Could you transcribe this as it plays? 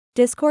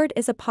Discord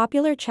is a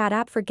popular chat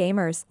app for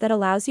gamers that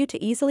allows you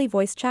to easily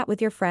voice chat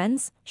with your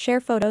friends,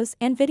 share photos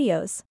and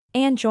videos,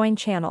 and join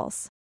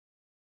channels.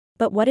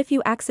 But what if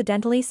you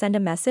accidentally send a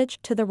message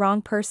to the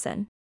wrong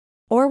person?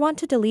 Or want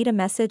to delete a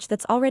message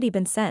that's already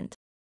been sent?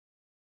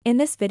 In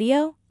this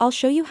video, I'll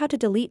show you how to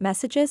delete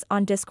messages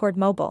on Discord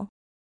Mobile.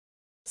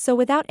 So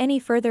without any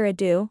further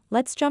ado,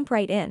 let's jump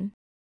right in.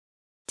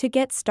 To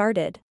get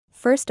started,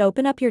 first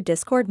open up your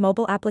Discord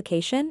mobile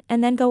application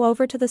and then go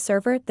over to the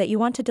server that you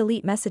want to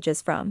delete messages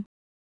from.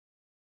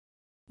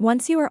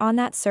 Once you are on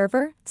that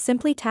server,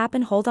 simply tap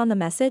and hold on the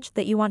message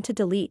that you want to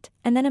delete,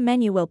 and then a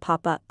menu will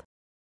pop up.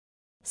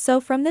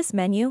 So from this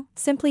menu,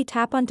 simply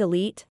tap on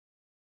delete,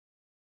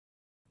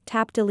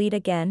 tap delete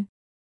again,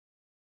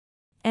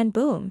 and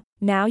boom,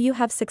 now you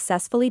have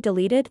successfully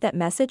deleted that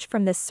message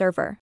from this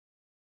server.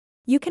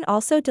 You can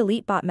also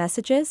delete bot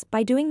messages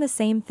by doing the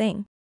same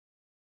thing.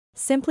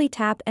 Simply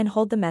tap and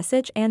hold the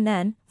message and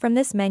then, from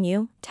this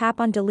menu, tap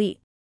on delete.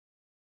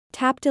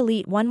 Tap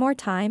delete one more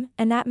time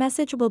and that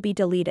message will be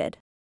deleted.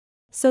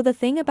 So the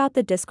thing about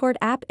the Discord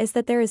app is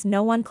that there is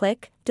no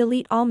one-click,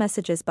 delete all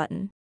messages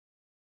button.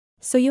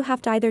 So you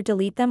have to either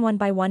delete them one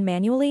by one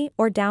manually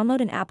or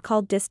download an app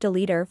called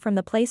DisDeleter from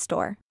the Play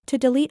Store to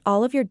delete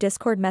all of your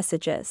Discord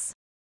messages.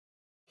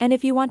 And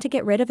if you want to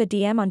get rid of a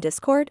DM on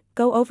Discord,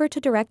 go over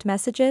to direct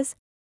messages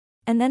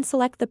and then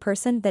select the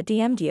person that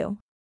DM'd you.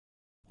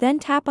 Then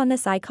tap on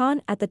this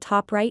icon at the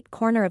top right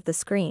corner of the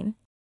screen.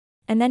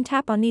 And then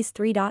tap on these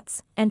three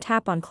dots, and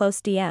tap on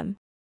Close DM.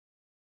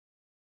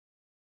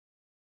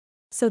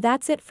 So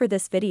that's it for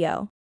this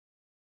video.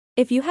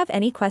 If you have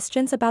any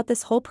questions about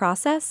this whole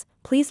process,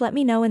 please let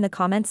me know in the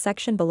comments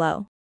section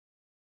below.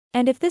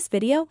 And if this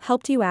video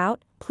helped you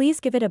out, please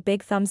give it a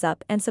big thumbs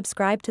up and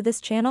subscribe to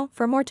this channel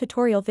for more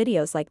tutorial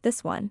videos like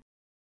this one.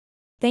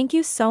 Thank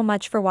you so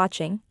much for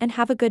watching and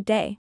have a good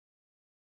day.